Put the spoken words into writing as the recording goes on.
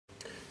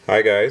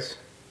Hi guys.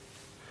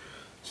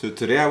 So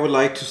today I would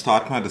like to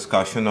start my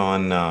discussion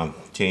on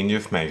change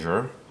of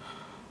measure.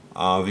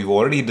 We've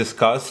already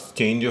discussed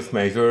change of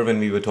measure when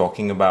we were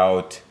talking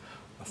about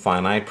a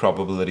finite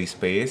probability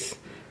space,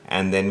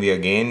 and then we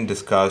again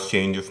discussed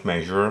change of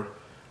measure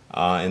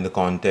in the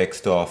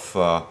context of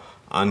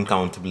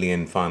uncountably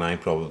infinite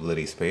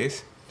probability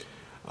space.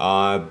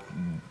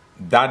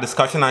 That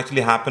discussion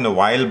actually happened a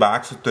while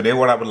back, so today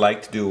what I would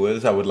like to do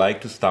is I would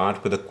like to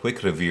start with a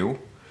quick review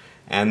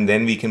and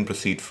then we can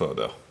proceed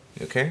further.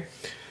 Okay,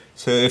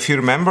 so if you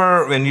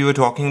remember when we were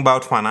talking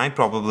about finite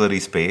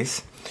probability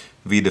space,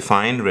 we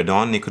defined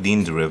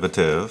Redon-Nikodym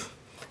derivative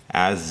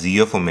as z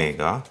of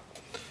omega.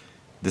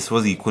 This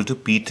was equal to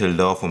p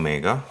tilde of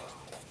omega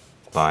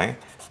by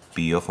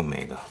p of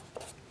omega.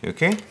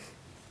 Okay,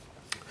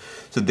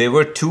 so there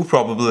were two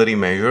probability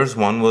measures.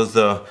 One was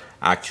the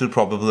actual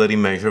probability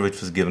measure, which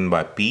was given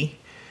by p,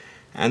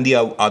 and the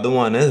other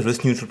one is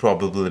risk neutral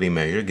probability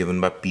measure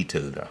given by p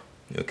tilde.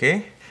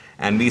 Okay,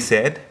 and we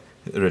said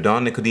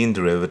Redon-Nikodym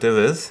derivative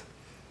is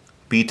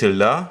p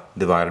tilde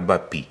divided by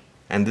p,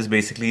 and this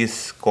basically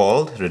is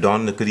called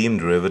Redon-Nikodym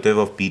derivative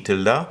of p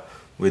tilde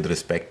with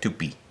respect to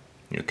p.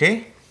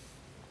 Okay,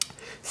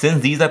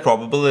 since these are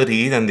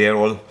probabilities and they are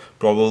all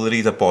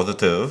probabilities are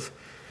positive,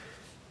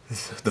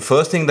 the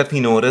first thing that we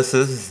notice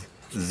is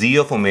z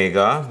of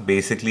omega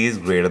basically is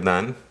greater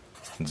than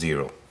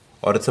 0,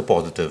 or it's a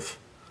positive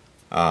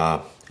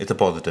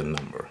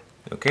number.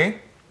 Okay,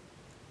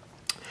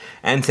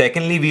 and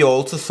secondly, we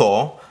also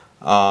saw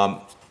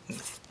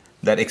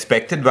that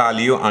expected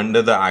value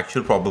under the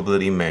actual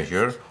probability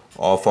measure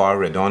of our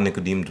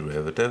Redon-Nikodym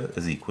derivative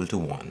is equal to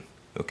 1.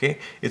 Okay,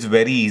 it's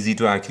very easy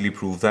to actually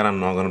prove that. I'm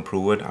not going to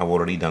prove it. I've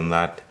already done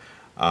that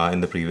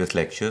in the previous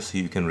lecture, so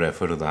you can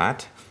refer to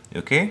that.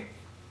 Okay,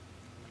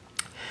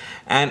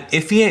 and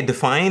if we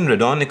define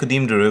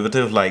Redon-Nikodym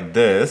derivative like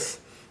this,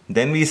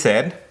 then we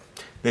said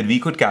that we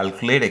could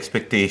calculate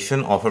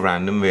expectation of a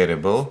random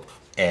variable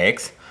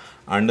x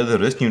under the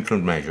risk neutral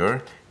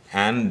measure,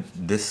 and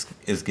this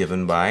is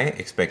given by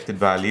expected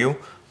value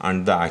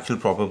under the actual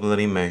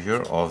probability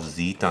measure of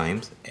z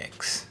times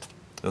x.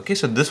 Okay,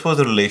 so this was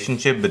the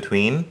relationship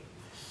between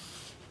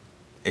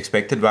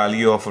expected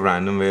value of a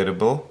random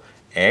variable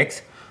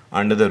x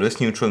under the risk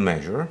neutral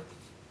measure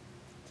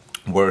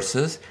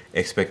versus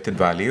expected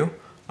value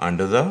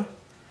under the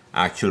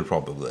actual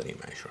probability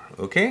measure.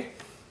 Okay,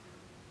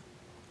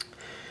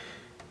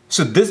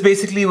 so this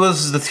basically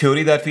was the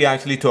theory that we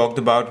actually talked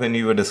about when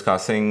we were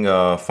discussing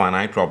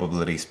finite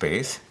probability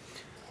space.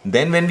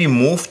 Then when we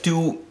moved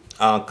to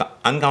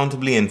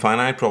uncountably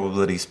infinite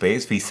probability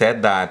space, we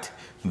said that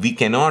we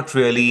cannot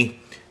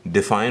really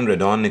define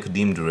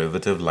Redon-Nikodym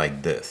derivative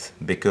like this,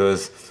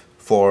 because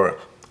for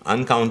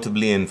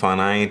uncountably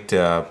infinite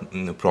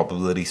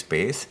probability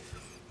space,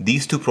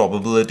 these two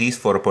probabilities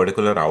for a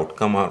particular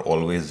outcome are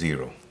always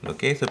 0.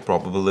 Okay, so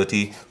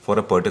probability for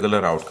a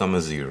particular outcome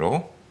is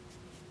 0.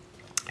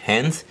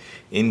 Hence,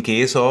 in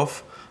case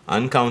of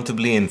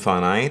uncountably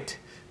infinite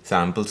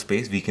sample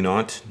space, we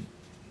cannot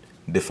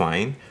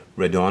define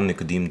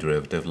Redon-Nikodym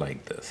derivative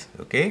like this.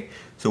 Okay,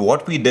 so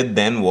what we did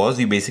then was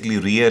we basically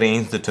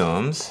rearranged the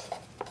terms.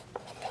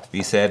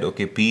 We said,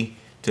 okay, p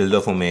tilde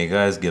of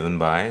omega is given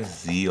by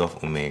z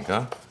of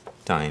omega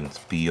times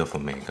p of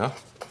omega.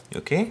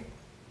 Okay,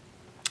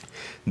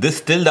 this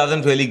still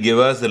doesn't really give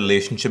us the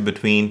relationship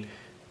between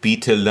p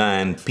tilde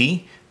and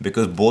p,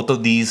 because both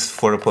of these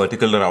for a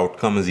particular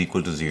outcome is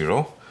equal to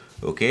 0.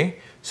 Okay,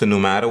 so no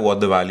matter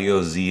what the value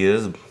of z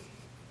is,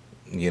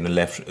 you know,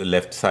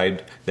 left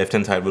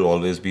hand side will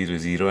always be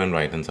 0 and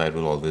right hand side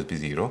will always be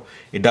 0.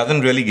 It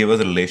doesn't really give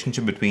us a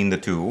relationship between the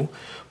two,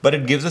 but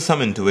it gives us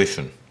some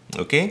intuition.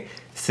 Okay,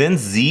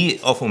 since z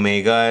of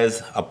omega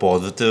is a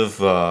positive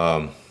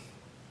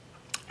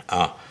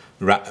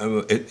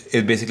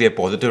it's basically a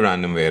positive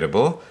random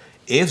variable,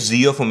 if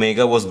z of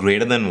omega was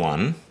greater than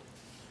 1,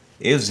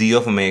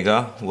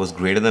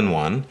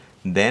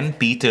 then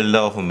p tilde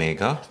of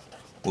omega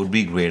would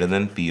be greater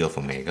than p of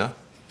omega.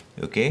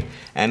 Okay,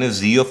 and if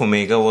z of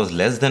omega was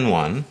less than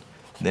 1,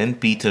 then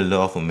p tilde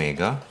of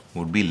omega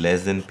would be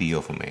less than p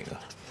of omega.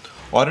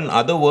 Or in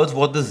other words,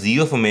 what the z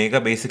of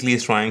omega basically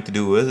is trying to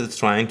do is it's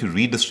trying to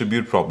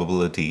redistribute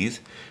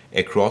probabilities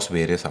across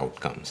various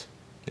outcomes.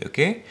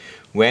 Okay,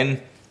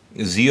 when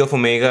z of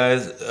omega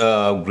is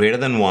greater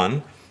than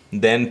 1,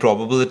 then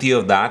probability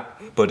of that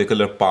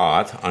particular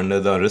path under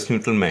the risk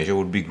neutral measure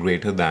would be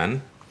greater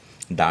than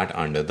that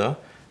under the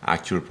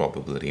actual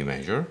probability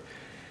measure.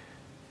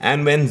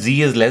 And when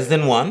z is less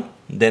than 1,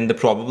 then the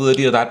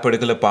probability of that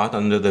particular path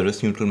under the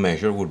risk neutral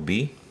measure would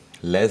be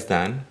less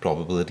than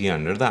probability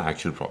under the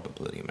actual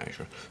probability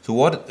measure. So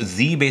what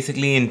z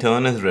basically in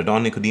turn is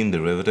Redon-Nikodym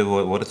derivative,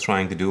 what it's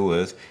trying to do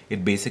is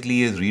it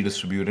basically is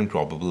redistributing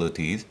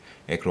probabilities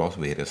across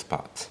various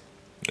paths.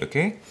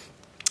 Okay,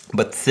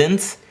 but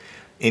since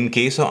in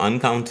case of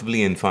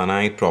uncountably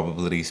infinite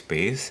probability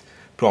space,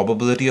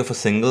 probability of a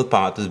single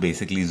path is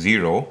basically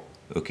 0.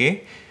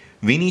 Okay,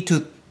 we need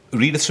to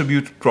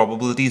redistribute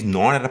probabilities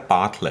not at a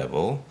path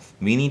level,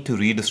 we need to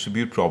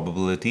redistribute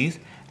probabilities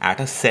at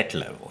a set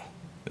level.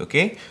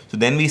 Okay, so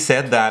then we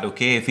said that,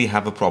 okay, if we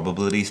have a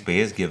probability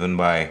space given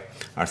by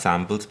our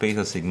sample space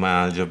or sigma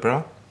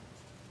algebra,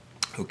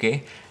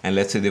 okay, and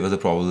let's say there was a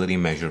probability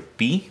measure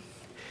P,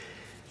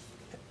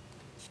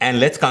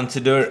 and let's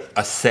consider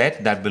a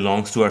set that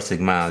belongs to our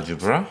sigma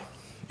algebra,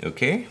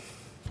 okay.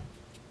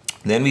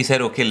 Then we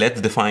said, okay,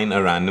 let's define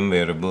a random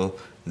variable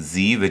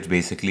z, which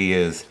basically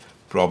is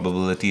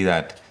probability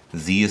that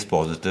z is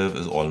positive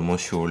is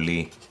almost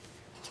surely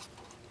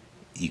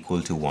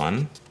equal to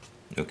 1,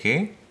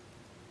 okay.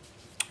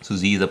 So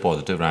z is a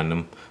positive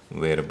random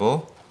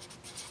variable.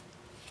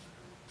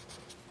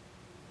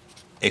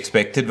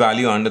 Expected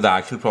value under the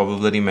actual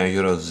probability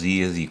measure of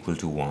z is equal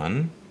to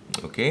 1,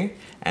 okay.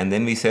 And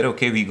then we said,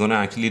 okay, we're going to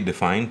actually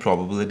define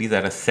probabilities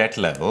at a set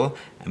level,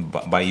 and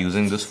by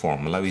using this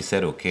formula we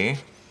said, okay,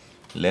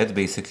 let's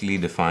basically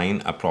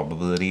define a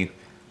probability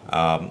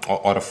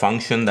or a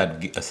function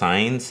that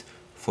assigns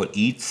for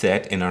each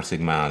set in our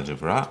sigma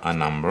algebra a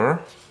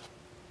number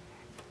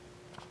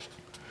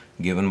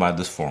given by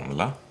this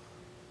formula.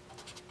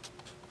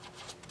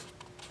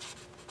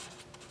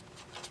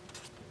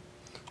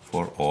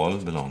 For all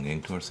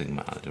belonging to our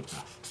sigma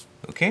algebra,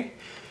 okay.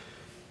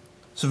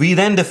 So we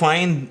then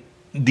define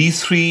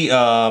these three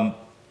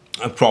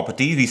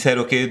properties. We said,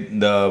 okay,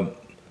 the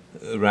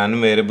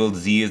random variable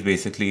z is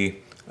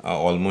basically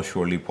almost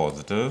surely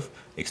positive.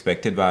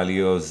 Expected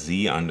value of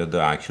z under the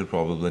actual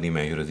probability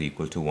measure is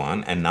equal to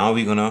 1. And now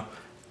we're going to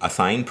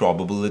assign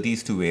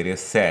probabilities to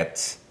various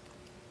sets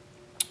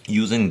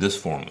using this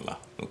formula,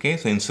 okay.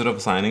 So instead of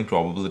assigning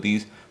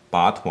probabilities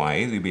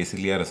pathwise, we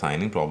basically are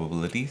assigning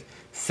probabilities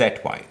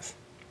set-wise,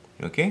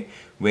 okay,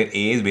 where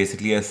A is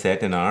basically a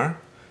set in our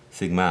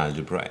sigma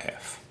algebra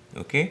F,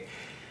 okay.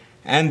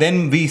 And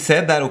then we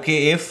said that,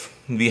 okay, if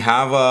we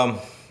have a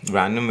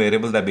random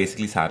variable that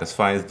basically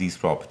satisfies these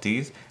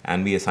properties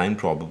and we assign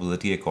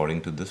probability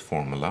according to this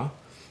formula,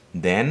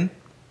 then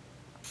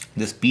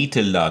this p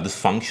tilde, this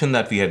function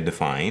that we had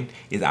defined,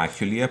 is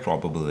actually a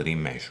probability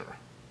measure,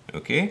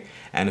 okay.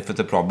 And if it's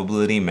a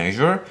probability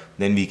measure,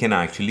 then we can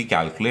actually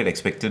calculate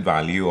expected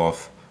value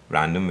of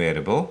random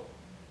variable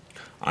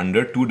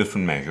under two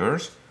different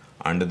measures,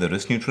 under the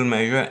risk neutral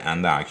measure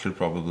and the actual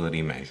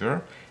probability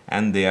measure,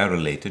 and they are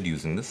related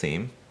using the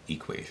same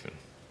equation,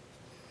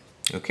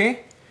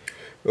 okay.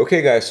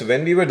 Okay guys, so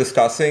when we were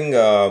discussing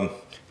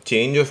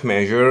change of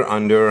measure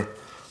under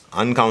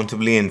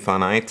uncountably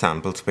infinite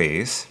sample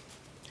space,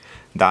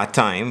 that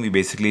time we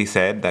basically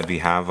said that we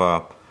have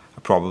a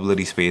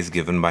probability space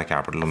given by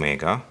capital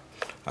omega,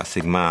 a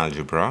sigma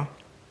algebra,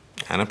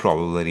 and a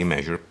probability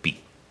measure p,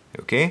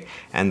 okay.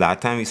 And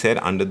that time we said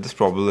under this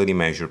probability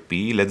measure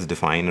p, let's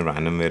define a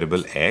random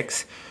variable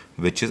x,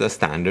 which is a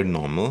standard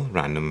normal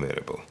random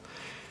variable.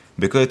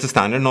 Because it's a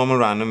standard normal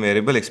random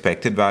variable,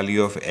 expected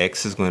value of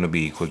x is going to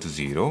be equal to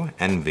 0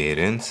 and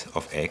variance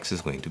of x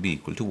is going to be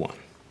equal to 1,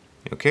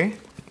 okay.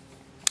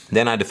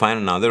 Then I define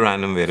another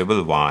random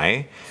variable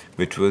y,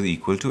 which was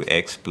equal to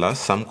x plus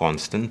some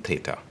constant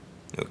theta,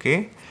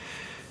 okay.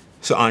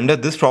 So under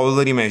this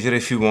probability measure,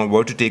 if you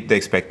were to take the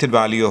expected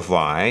value of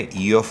y,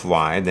 e of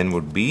y then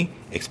would be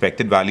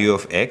expected value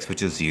of x,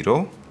 which is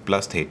 0,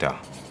 plus theta,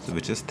 so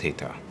which is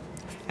theta,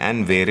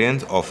 and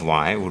variance of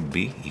y would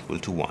be equal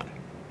to 1,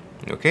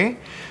 okay.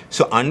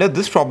 So under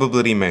this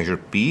probability measure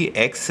p,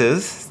 x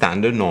is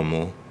standard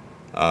normal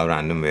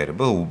random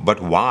variable,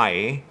 but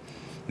y,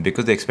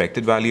 because the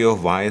expected value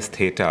of y is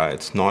theta,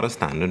 it's not a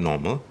standard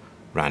normal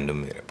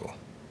random variable,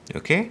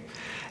 okay.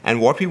 And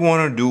what we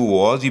want to do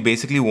was, we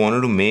basically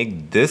wanted to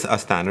make this a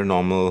standard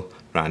normal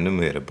random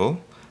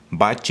variable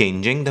by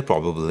changing the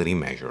probability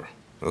measure,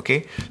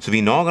 okay. So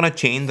we're not going to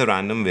change the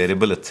random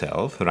variable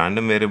itself. The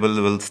random variable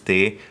will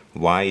stay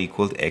y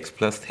equals x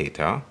plus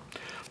theta,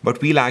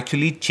 but we'll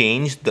actually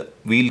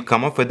we'll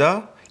come up with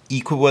a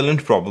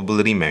equivalent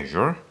probability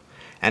measure,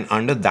 and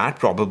under that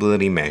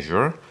probability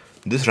measure,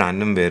 this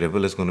random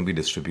variable is going to be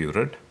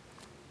distributed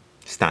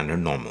standard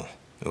normal,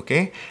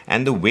 okay.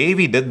 And the way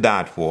we did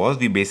that was,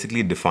 we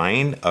basically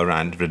defined a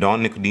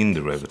Redon-Nikodym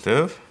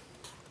derivative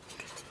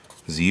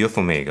z of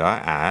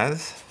omega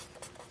as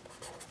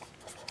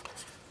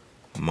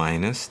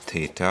minus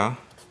theta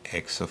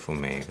x of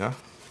omega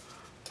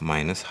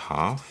minus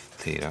half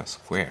theta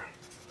square,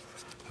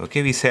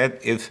 okay. We said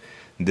if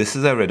this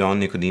is a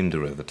Redon-Nikodym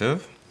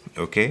derivative,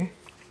 okay,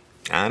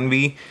 and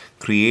we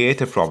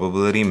create a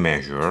probability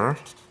measure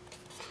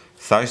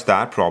such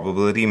that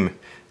probability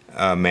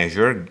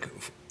measure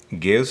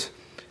gives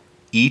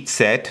each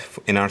set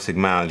in our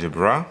sigma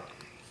algebra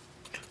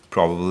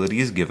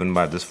probabilities given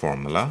by this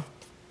formula,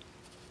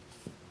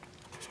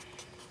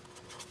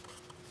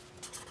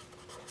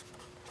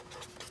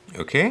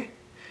 okay.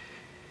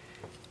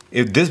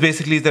 If this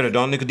basically is the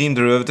Redon-Nikodym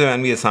derivative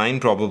and we assign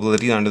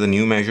probabilities under the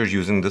new measures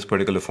using this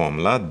particular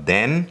formula,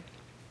 then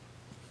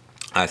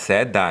I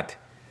said that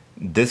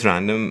this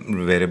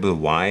random variable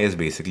y is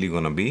basically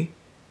going to be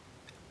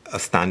a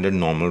standard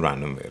normal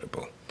random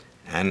variable.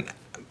 And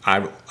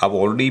I've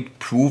already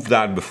proved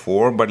that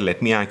before, but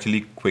let me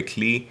actually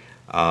quickly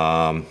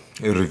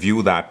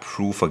review that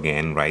proof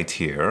again right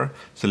here.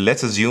 So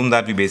let's assume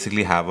that we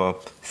basically have a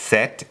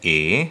set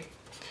A.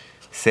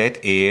 Set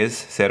A is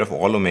set of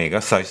all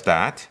omega such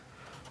that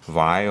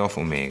y of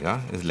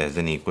omega is less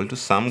than or equal to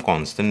some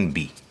constant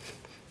b.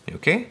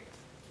 Okay?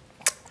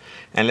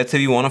 And let's say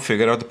we want to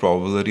figure out the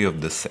probability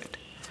of this set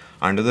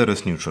under the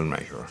risk neutral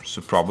measure.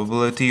 So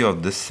probability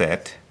of this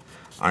set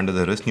under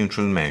the risk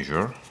neutral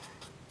measure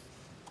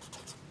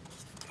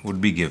would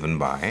be given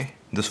by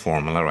this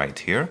formula right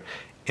here.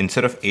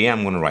 Instead of A,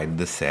 I'm going to write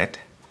this set.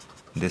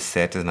 This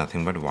set is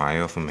nothing but y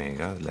of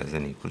omega is less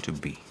than or equal to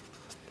b.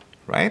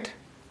 Right?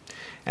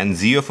 And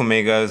z of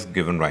omega is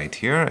given right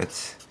here.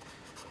 It's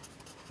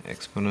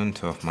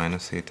exponent of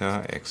minus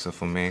theta x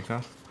of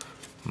omega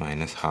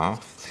minus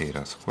half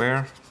theta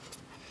square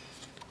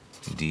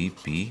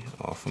dp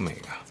of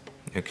omega.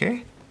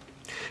 Okay?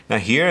 Now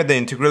here the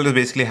integral is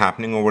basically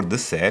happening over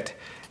this set,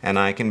 and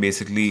I can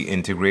basically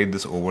integrate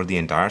this over the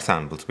entire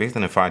sample space.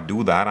 And if I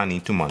do that, I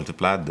need to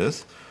multiply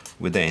this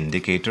with the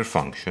indicator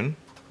function.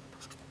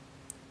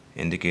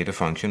 Indicator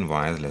function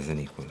y is less than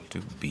or equal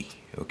to b.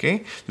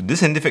 Okay? So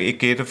this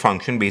indicator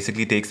function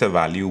basically takes a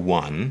value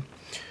 1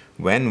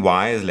 when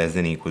y is less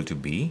than or equal to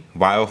b,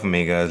 y of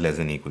omega is less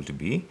than or equal to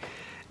b,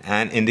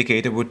 and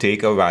indicator would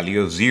take a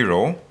value of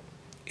 0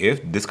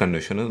 if this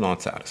condition is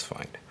not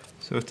satisfied.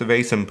 So it's a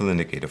very simple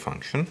indicator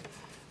function.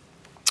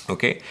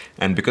 Okay,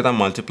 and because I'm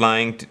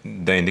multiplying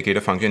the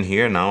indicator function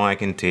here, now I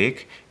can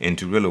take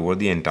integral over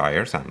the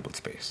entire sample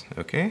space.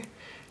 Okay,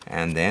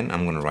 and then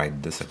I'm going to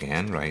write this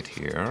again right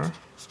here,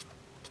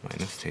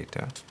 minus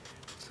theta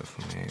x of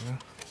omega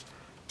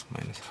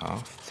minus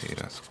half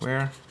theta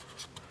square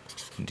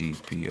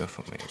dp of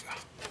omega.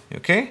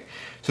 Okay,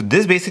 so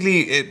this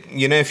basically,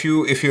 if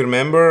you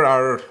remember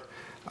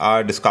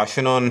our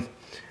discussion on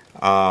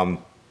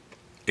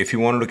if you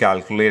wanted to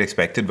calculate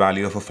expected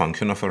value of a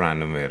function of a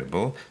random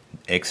variable,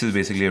 x is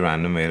basically a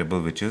random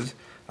variable which is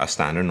a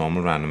standard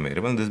normal random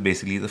variable, and this is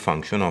basically the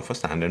function of a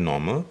standard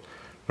normal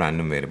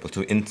random variable.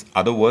 So in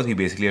other words, we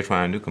basically are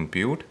trying to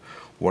compute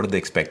what is the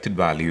expected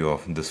value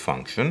of this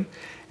function.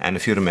 And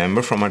if you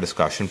remember from our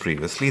discussion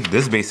previously,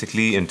 this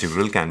basically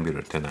integral can be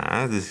written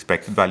as, this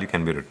expected value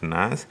can be written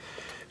as,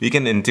 we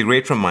can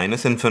integrate from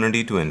minus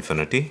infinity to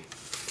infinity.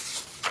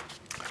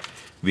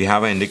 We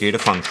have an indicator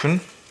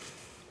function.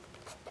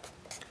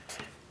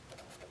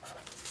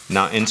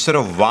 Now instead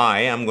of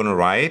y, I'm going to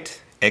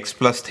write x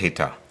plus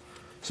theta.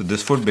 So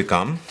this would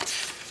become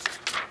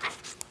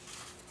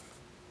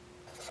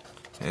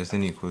less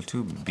than or equal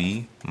to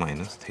b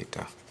minus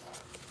theta.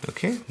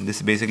 Okay, this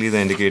is basically the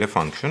indicator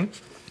function.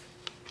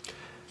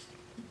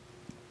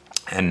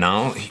 And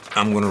now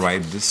I'm going to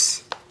write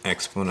this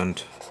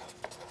exponent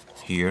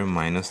here,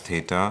 minus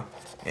theta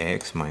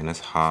x minus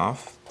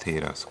half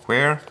theta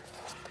square.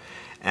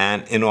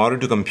 And in order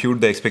to compute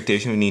the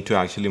expectation, we need to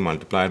actually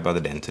multiply it by the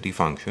density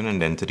function.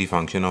 And density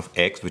function of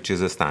x, which is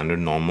a standard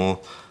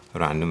normal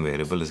random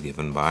variable, is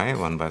given by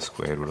 1 by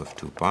square root of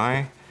 2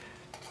 pi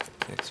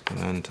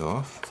exponent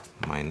of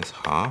minus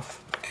half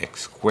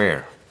x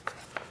square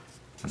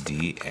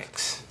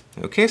dx.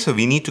 Okay, so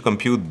we need to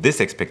compute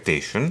this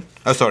expectation,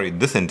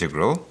 this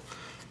integral.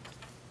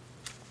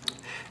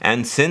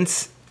 And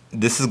since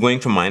this is going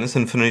from minus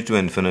infinity to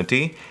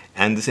infinity,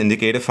 and this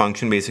indicator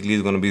function basically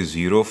is going to be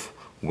 0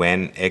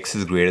 when x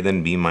is greater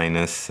than b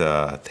minus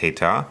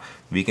theta,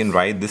 we can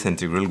write this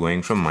integral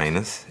going from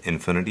minus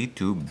infinity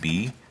to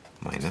b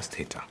minus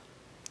theta.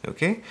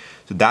 Okay,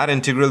 so that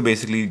integral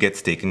basically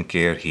gets taken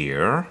care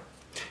here.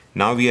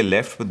 Now we are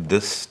left with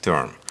this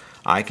term.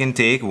 I can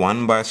take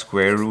 1 by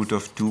square root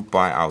of 2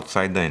 pi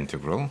outside the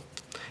integral,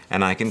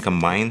 and I can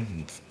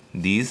combine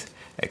these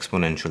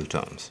exponential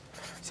terms.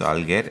 So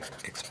I'll get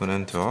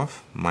exponent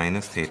of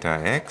minus theta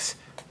x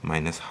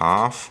minus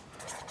half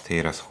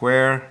theta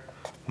square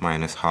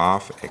minus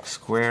half x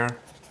square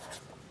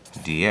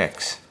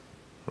dx,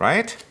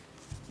 right?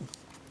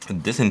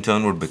 This in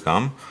turn would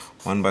become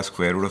 1 by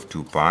square root of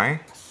 2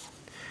 pi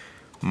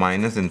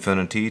minus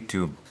infinity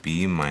to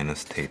b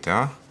minus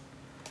theta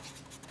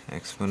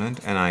exponent,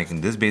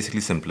 and this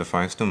basically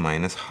simplifies to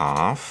minus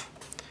half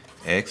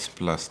x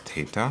plus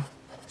theta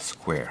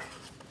square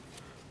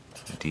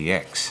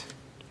dx.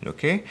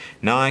 Okay,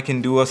 now I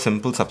can do a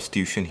simple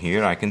substitution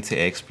here. I can say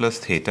x plus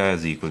theta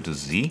is equal to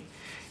z.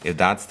 If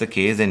that's the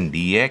case, then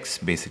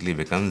dx basically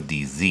becomes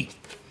dz.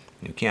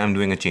 Okay, I'm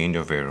doing a change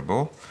of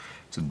variable.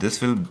 So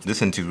this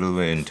integral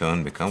will in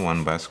turn become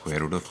 1 by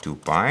square root of 2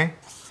 pi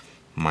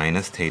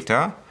minus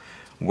theta.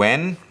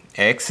 When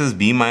x is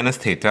b minus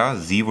theta,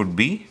 z would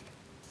be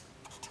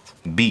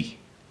b,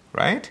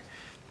 right?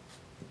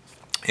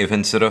 If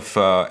instead of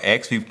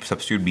x we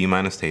substitute b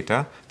minus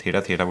theta,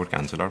 theta would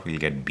cancel out, we'll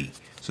get b.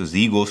 So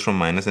z goes from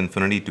minus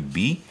infinity to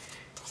b,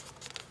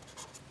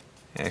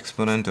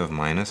 exponent of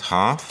minus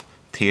half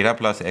theta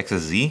plus x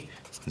is z,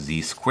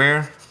 z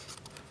square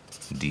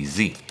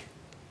dz,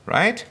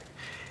 right?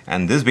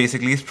 And this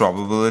basically is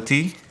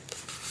probability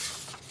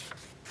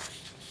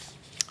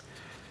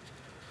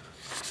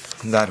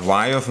that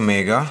y of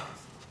omega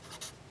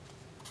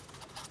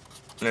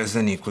less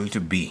than or equal to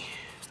b,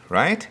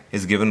 right,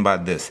 is given by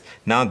this.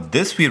 Now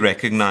this we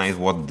recognize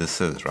what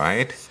this is,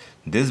 right?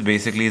 This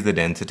basically is the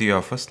density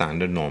of a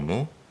standard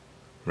normal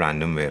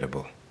random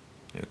variable,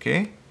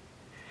 okay?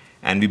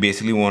 And we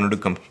basically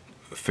wanted to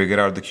figure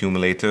out the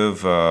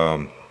cumulative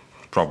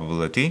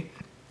probability,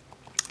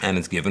 and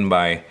it's given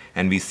by,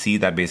 and we see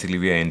that basically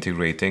we are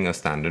integrating a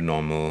standard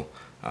normal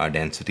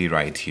density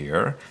right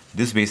here.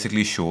 This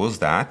basically shows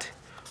that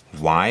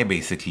y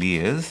basically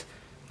is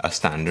a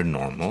standard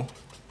normal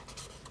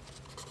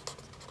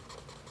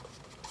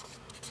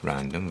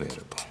random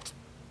variable,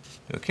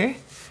 okay?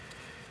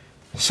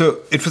 So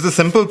it was a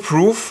simple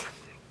proof.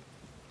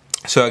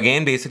 So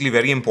again, basically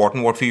very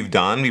important what we've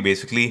done, we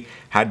basically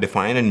had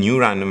defined a new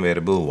random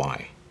variable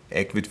y,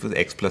 which was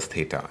x plus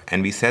theta.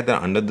 And we said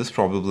that under this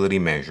probability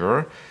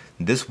measure,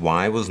 this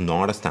y was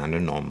not a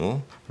standard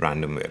normal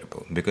random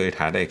variable because it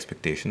had an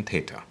expectation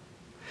theta.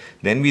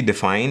 Then we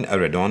defined a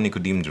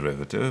Radon-Nikodym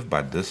derivative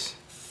by this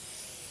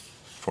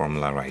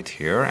formula right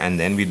here. And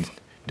then we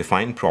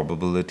defined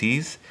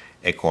probabilities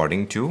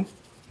according to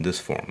this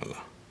formula.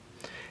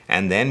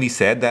 And then we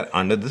said that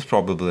under this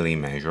probability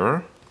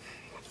measure,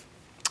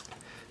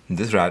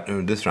 this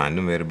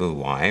random variable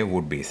y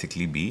would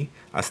basically be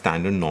a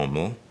standard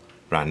normal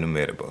random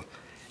variable.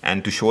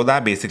 And to show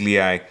that,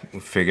 basically I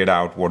figured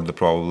out what the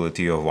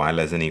probability of y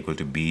less than equal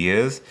to b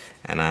is,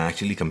 and I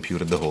actually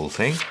computed the whole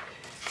thing.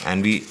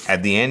 And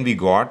at the end we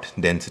got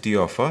density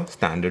of a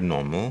standard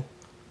normal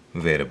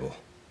variable,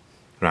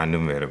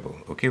 random variable,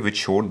 okay, which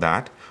showed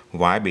that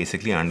y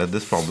basically under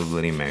this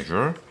probability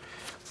measure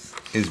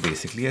is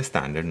basically a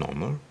standard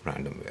normal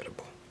random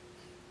variable,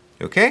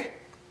 okay?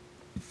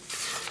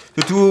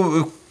 So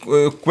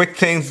two quick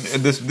things.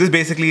 This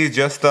basically is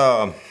just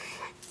a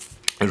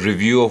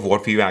review of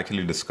what we've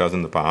actually discussed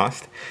in the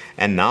past.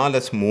 And now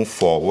let's move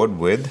forward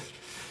with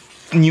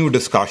new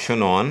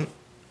discussion on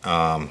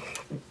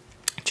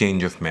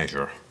change of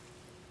measure.